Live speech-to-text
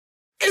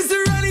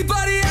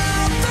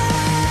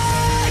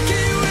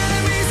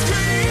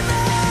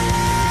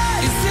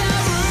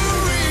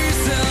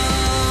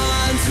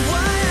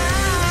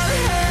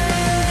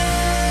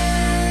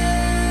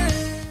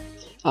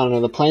I don't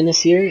know, the plan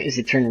this year is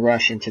to turn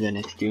Rush into the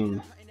next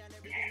Doom.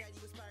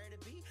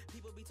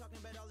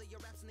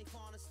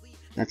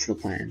 That's the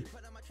plan.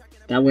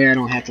 That way I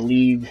don't have to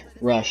leave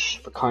Rush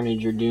for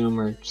Carnage or Doom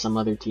or some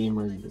other team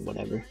or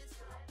whatever.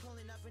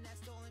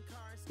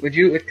 Would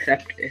you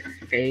accept if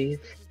FaZe?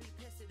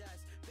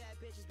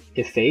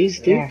 If FaZe,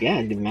 dude?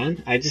 Yeah, dude,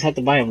 man. I just have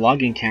to buy a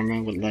vlogging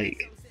camera with,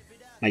 like,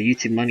 my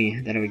YouTube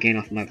money that I would gain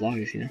off of my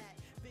vlogs, you know?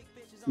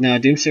 No,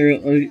 Doom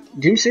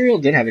Serial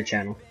did have a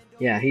channel.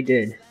 Yeah, he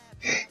did.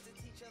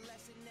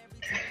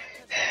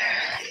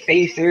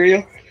 FaZe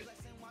Serial?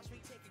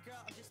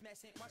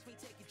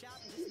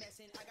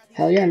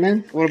 Hell yeah,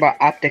 man. What about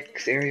Optic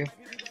Serial?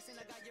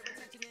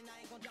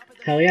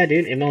 Hell yeah,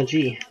 dude.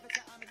 MLG.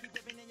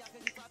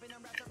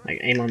 Like,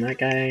 aim on that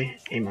guy,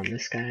 aim on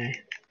this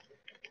guy.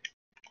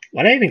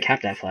 Why'd I even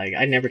cap that flag?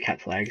 I never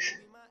cap flags.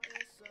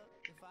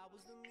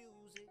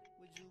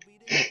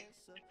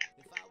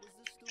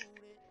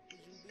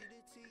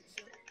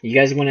 You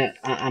guys wanna,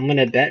 I'm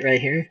gonna bet right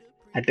here.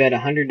 I bet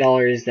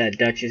 $100 that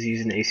Dutch is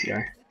using the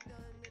ACR.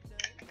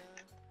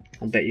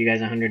 I'll bet you guys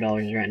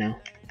 $100 right now.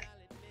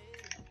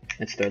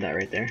 Let's throw that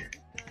right there.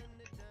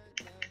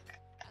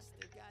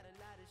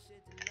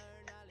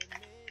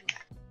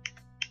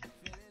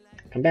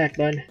 Come back,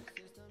 bud.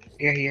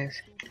 Yeah, he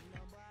is.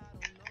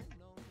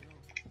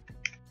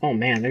 Oh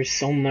man, there's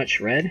so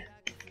much red.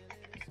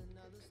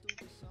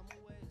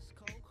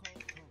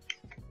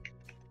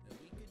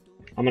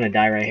 I'm gonna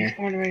die right here.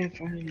 Right in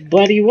front of you.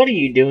 Buddy, what are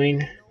you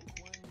doing?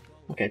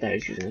 Okay, I thought he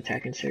was using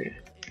attack insert.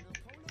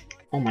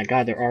 Oh my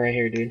god, they're all right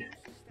here, dude.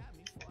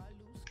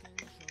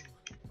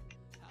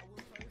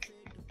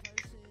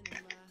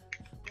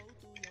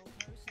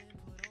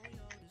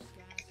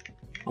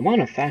 I'm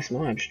on a fast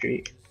Moab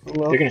streak.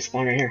 Hello? They're gonna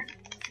spawn right here.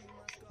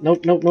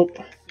 Nope, nope, nope.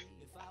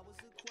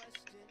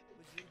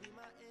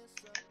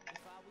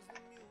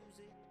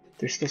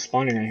 They're still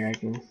spawning right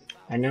here,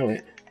 I know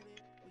it.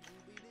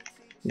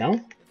 No?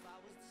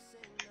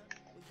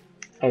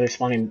 Oh, they're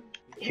spawning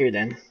here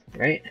then,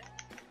 right?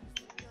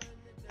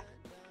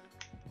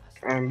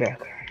 I'm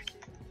back.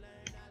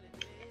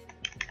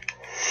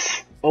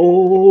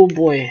 Oh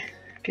boy.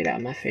 Get out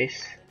of my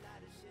face.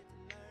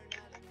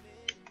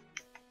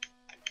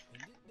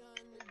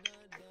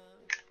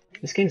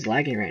 This game's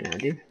lagging right now,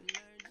 dude.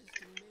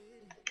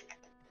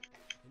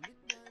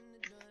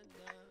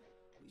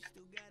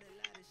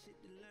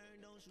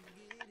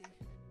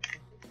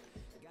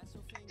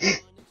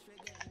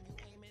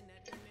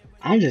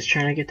 I'm just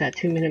trying to get that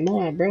 2-minute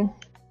Moab, bro.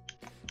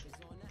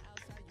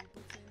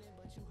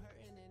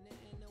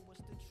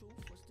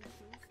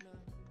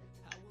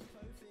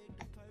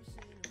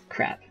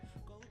 Crap.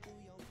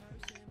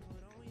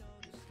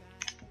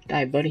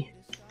 Die, buddy.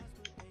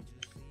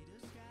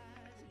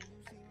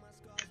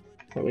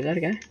 What was that, a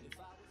guy?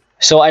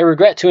 So I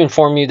regret to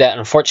inform you that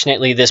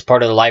unfortunately this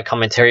part of the live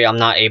commentary I'm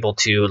not able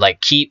to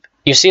keep.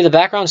 You see, the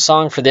background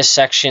song for this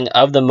section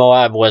of the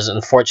Moab was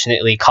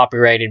unfortunately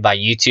copyrighted by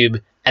YouTube,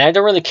 and I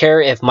don't really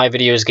care if my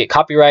videos get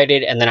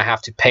copyrighted and then I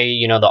have to pay,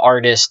 you know, the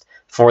artist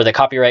for the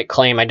copyright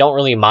claim. I don't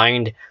really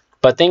mind.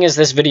 But thing is,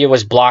 this video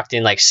was blocked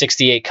in like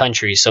 68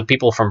 countries. So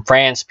people from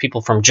France,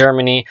 people from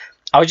Germany.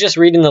 I was just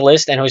reading the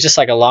list and it was just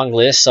like a long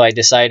list. So I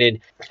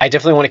decided I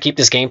definitely want to keep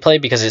this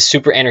gameplay because it's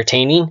super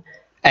entertaining.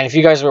 And if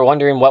you guys were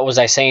wondering what was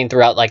I saying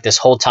throughout like this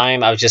whole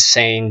time, I was just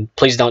saying,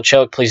 please don't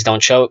choke, please don't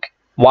choke.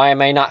 Why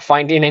am I not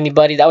finding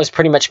anybody? That was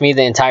pretty much me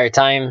the entire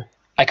time.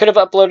 I could have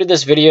uploaded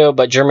this video,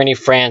 but Germany,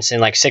 France,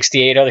 and like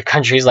 68 other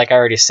countries, like I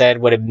already said,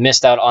 would have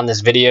missed out on this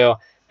video.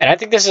 And I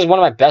think this is one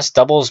of my best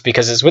doubles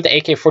because it's with the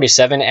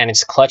AK47 and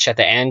it's clutch at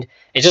the end.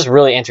 It's just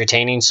really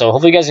entertaining, so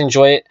hopefully you guys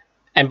enjoy it.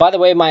 And by the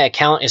way, my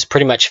account is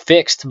pretty much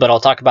fixed, but I'll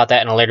talk about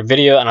that in a later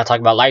video, and I'll talk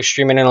about live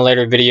streaming in a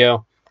later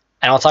video,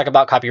 and I'll talk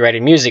about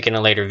copyrighted music in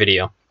a later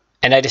video.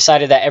 And I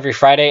decided that every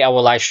Friday I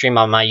will live stream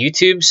on my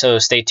YouTube, so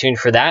stay tuned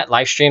for that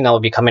live stream. That will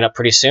be coming up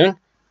pretty soon.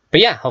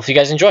 But yeah, hopefully you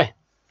guys enjoy.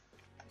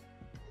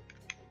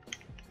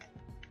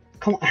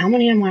 Come on, how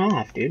many am I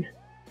off, dude?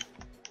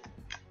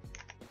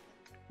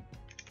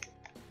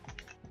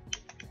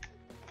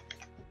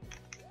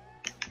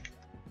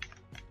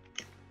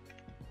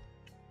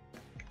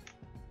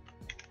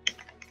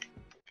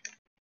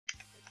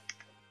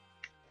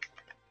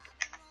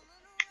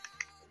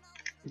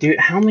 Dude,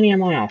 how many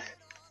am I off?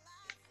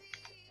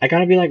 I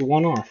gotta be like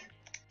one off.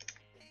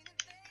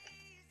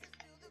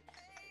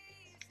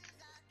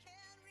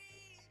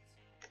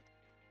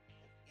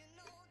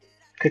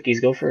 Cookies,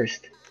 go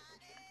first.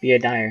 Be a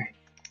dyer.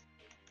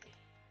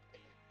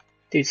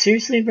 Dude,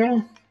 seriously,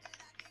 bro?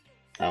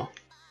 Oh.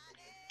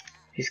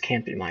 He's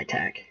camping my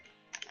attack.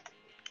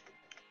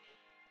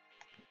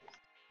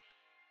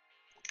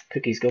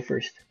 Cookies, go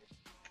first.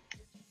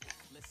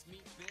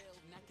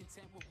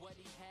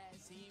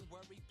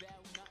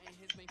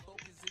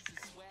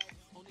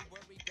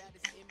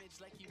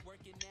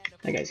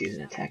 That guy's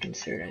using attack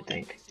insert, I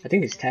think. I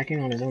think he's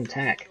attacking on his own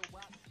attack.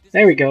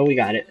 There we go, we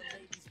got it.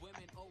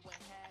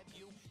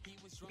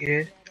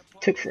 Yeah.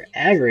 Took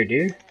forever,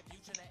 dude.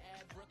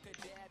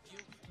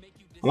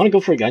 I want to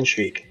go for a gun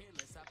streak.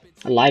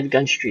 A live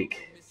gun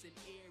streak.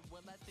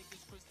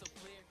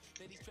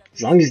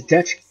 As long as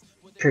Dutch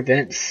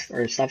prevents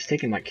or stops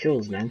taking my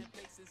kills, man.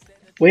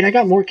 Wait, I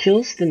got more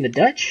kills than the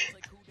Dutch?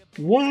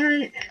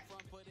 What?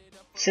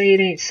 Say it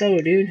ain't so,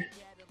 dude.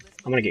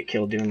 I'm gonna get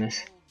killed doing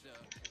this.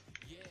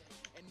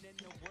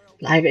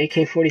 Live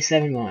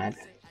AK47 Moab.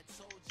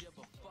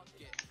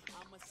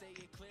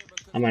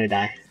 I'm gonna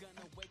die.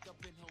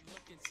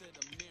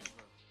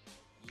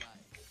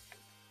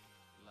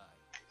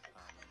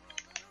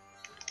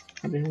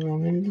 I've been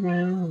roaming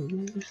around,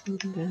 never slowing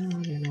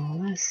down, and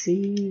all I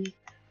see.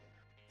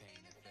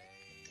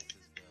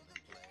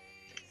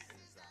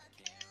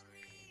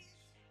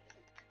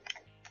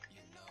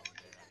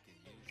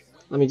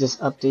 Let me just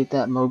update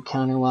that Moab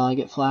counter while I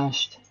get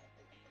flashed.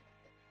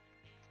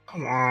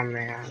 Come on,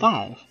 man.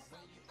 5.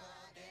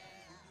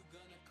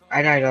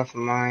 I died off of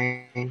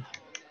mine.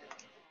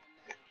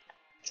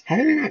 How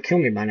did they not kill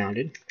me by now,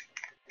 dude?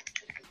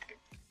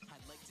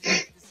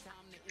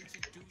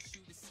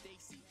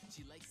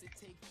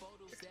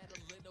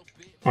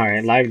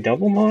 Alright, live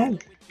double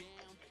Moab?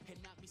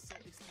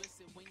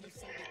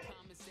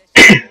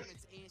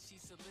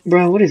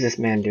 Bro, what is this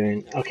man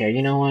doing? Okay,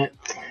 you know what?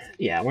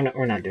 Yeah,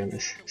 we're not doing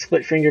this.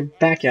 Split finger,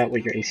 back out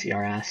with your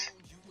ACR ass.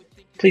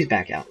 Please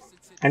back out.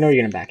 I know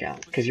you're gonna back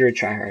out, because you're a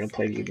tryhard. I've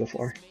played you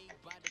before.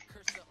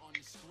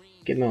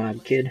 Get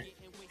Moab, kid.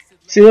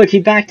 See, look,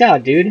 he backed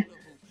out, dude.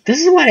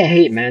 This is what I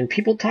hate, man.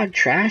 People talk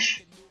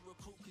trash,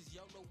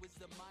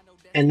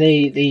 and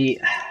they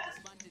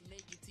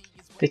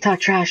talk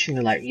trash, and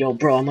they're like, yo,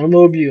 bro, I'm gonna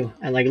mob you.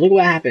 And, like, look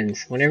what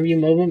happens. Whenever you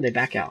mob them, they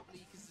back out.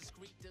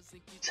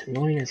 It's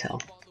annoying as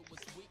hell.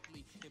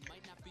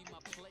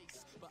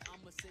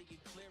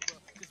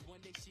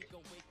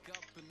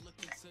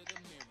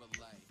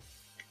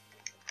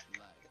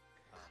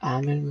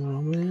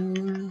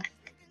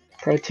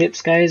 Pro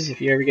tips, guys,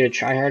 if you ever get a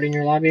tryhard in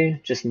your lobby,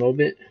 just mob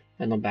it,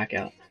 and they'll back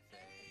out.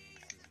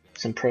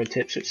 Some pro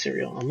tips with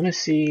cereal. I'm gonna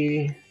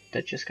see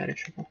that just got a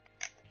triple.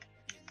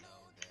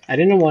 I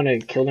didn't want to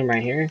kill them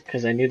right here,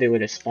 because I knew they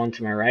would have spawned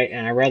to my right,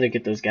 and I'd rather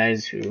get those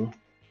guys who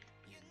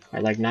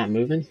are, like, not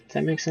moving, if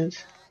that makes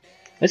sense.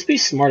 Let's be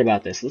smart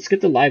about this. Let's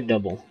get the live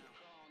double.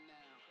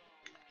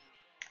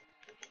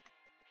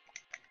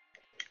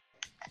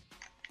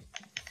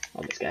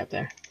 Oh, this guy up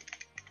there.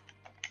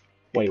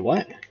 Wait,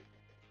 what?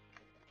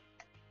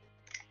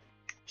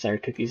 Sorry,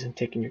 Cookies, I'm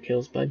taking your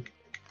kills, bud.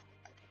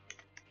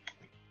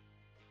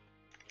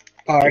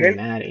 Pardon?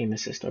 Mad aim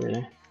assist over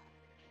there.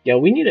 Yo,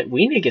 we need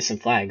to get some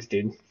flags,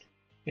 dude.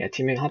 Yeah,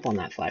 teammate, hop on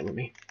that flag with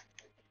me.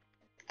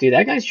 Dude,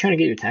 that guy's trying to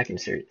get your attack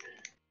insert.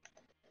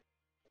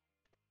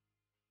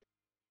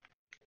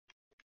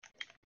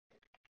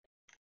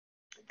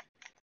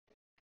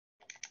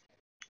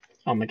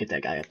 I'm gonna get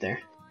that guy up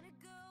there.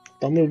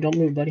 Don't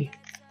move, buddy.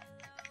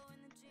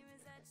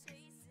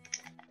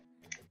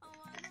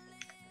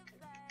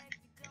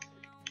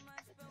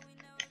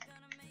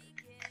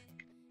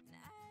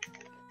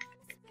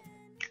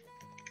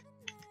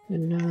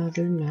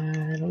 Another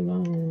night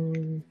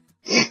alone.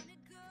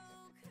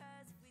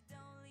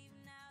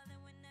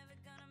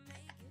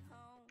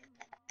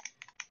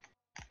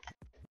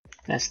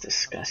 That's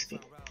disgusting.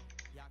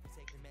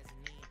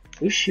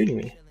 Who's shooting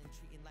me?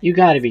 You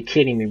gotta be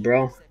kidding me,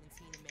 bro.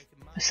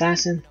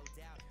 Assassin?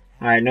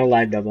 Alright, no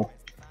live double.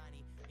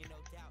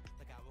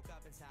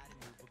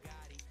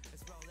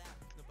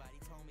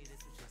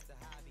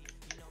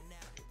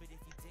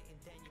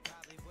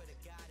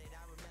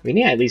 We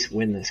need to at least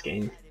win this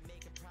game.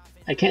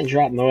 I can't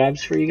drop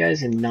Moabs for you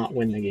guys and not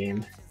win the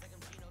game.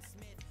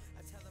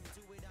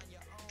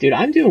 Dude,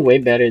 I'm doing way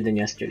better than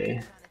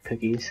yesterday,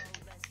 Cookies.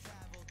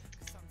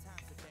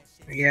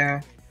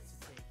 Yeah.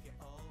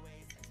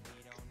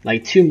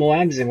 Like 2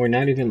 Moabs and we're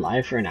not even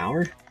live for an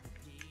hour?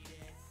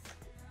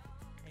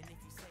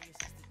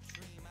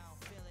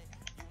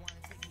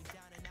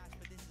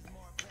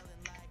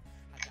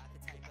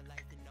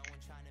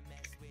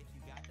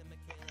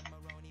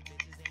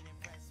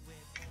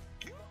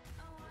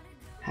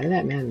 How did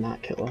that man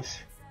not kill us?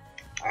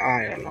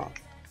 I don't know.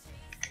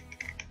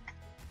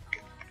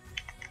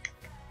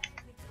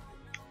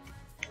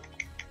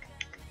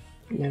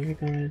 Never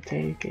gonna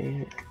take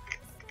it.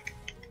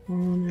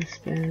 Wanna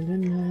spend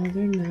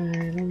another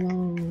night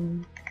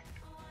alone.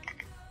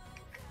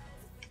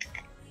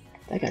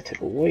 That guy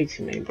took way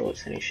too many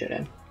bullets than he should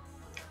have.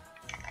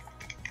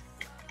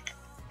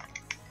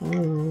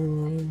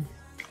 We're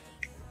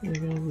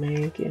gonna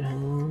make it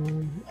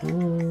home.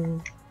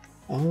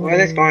 Where are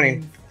they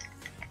spawning?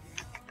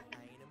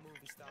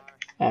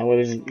 Well,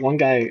 there's one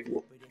guy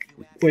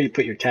where you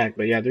put your tag,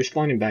 but yeah, they're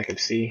spawning back of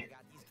C.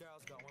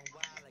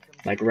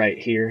 Like right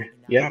here.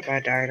 Yep. Not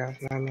bad, died off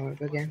my move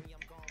again.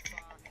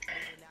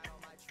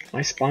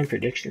 My spawn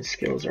prediction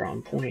skills are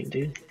on point,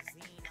 dude.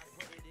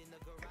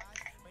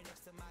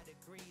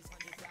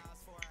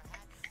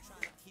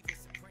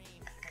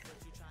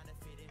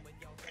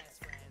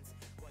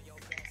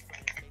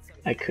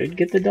 I could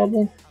get the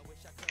double.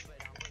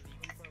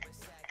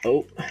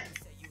 Oh.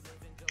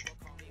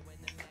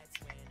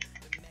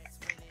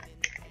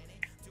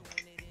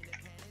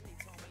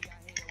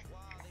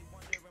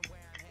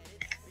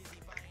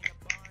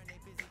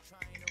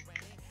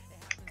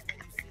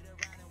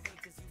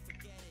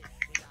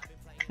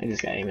 I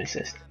just got aim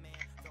assist.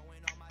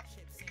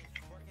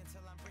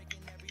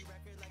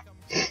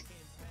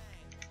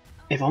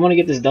 If I'm gonna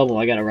get this double,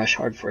 I gotta rush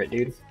hard for it,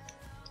 dude.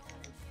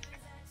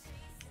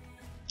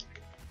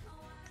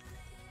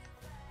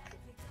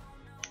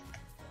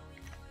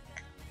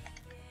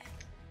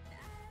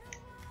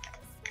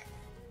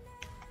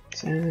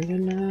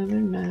 Another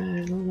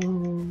night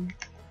alone.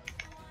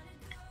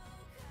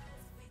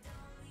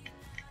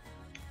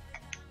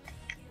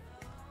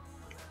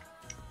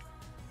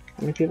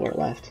 How many people are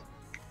left?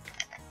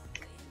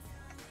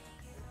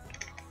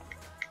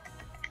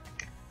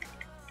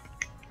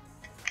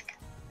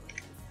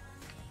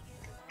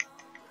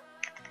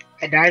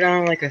 I died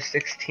on like a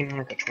 16 or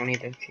like a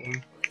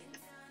 2015.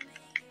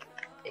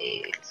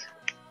 Eight.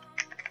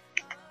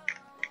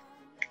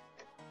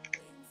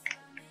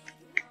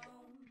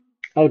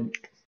 Oh,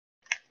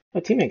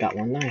 my teammate got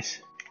one.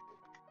 Nice.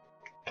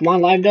 Come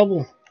on, live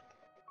double.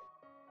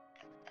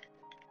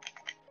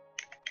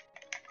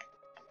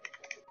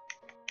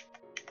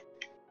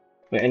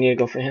 Wait, I need to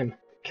go for him.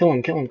 Kill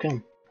him, kill him, kill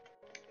him.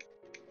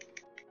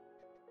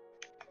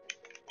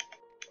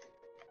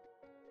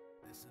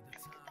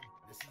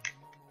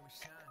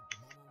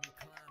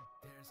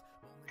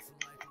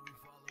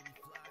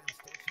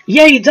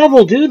 Yay,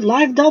 double, dude.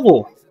 Live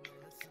double.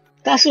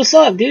 That's what's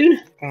up, dude.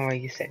 Oh,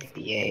 you said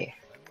yay.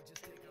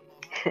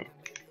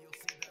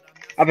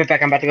 I'll be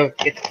back. I'm about to go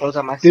get the clothes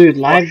on my. Dude,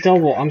 live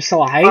double. I'm so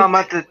hyped. I'm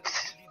about to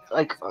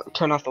like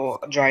turn off the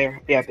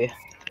dryer. Yeah, be.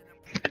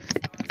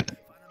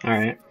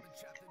 Alright.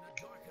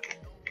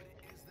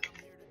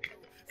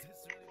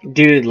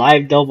 Dude,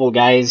 live double,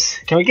 guys.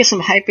 Can we get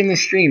some hype in the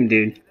stream,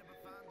 dude?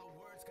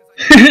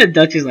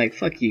 Dutch is like,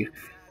 fuck you.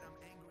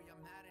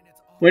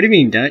 What do you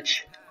mean,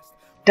 Dutch?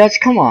 Dutch,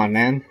 come on,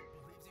 man.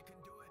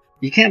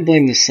 You can't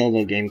blame the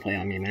solo gameplay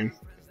on me, man.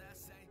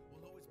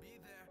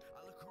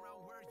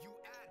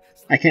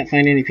 I can't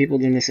find any people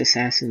than this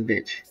assassin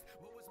bitch.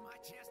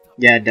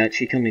 Yeah, Dutch,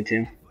 he killed me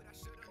too.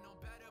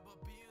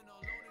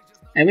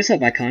 Hey, what's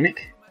up, Iconic?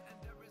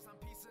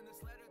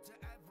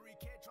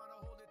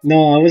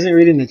 No, I wasn't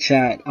reading the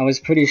chat. I was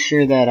pretty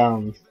sure that,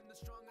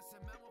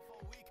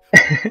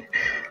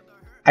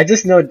 I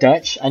just know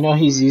Dutch. I know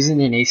he's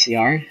using an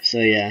ACR, so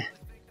yeah.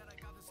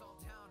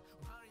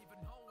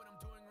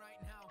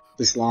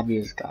 This lobby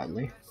is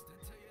godly.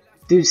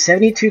 Dude,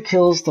 72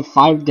 kills to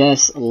 5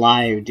 deaths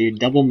live, dude.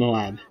 Double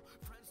Moab.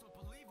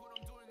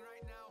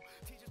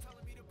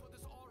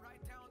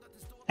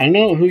 I don't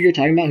know who you're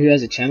talking about who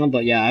has a channel,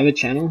 but yeah, I have a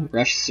channel,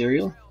 Rush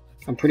Serial.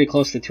 I'm pretty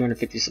close to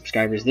 250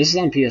 subscribers. This is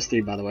on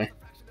PS3, by the way.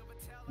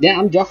 Yeah,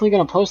 I'm definitely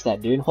going to post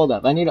that, dude. Hold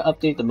up. I need to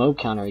update the mode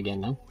counter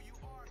again, man.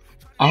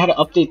 I had to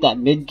update that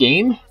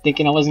mid-game,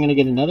 thinking I wasn't going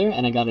to get another,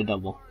 and I got a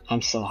double.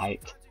 I'm so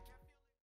hyped.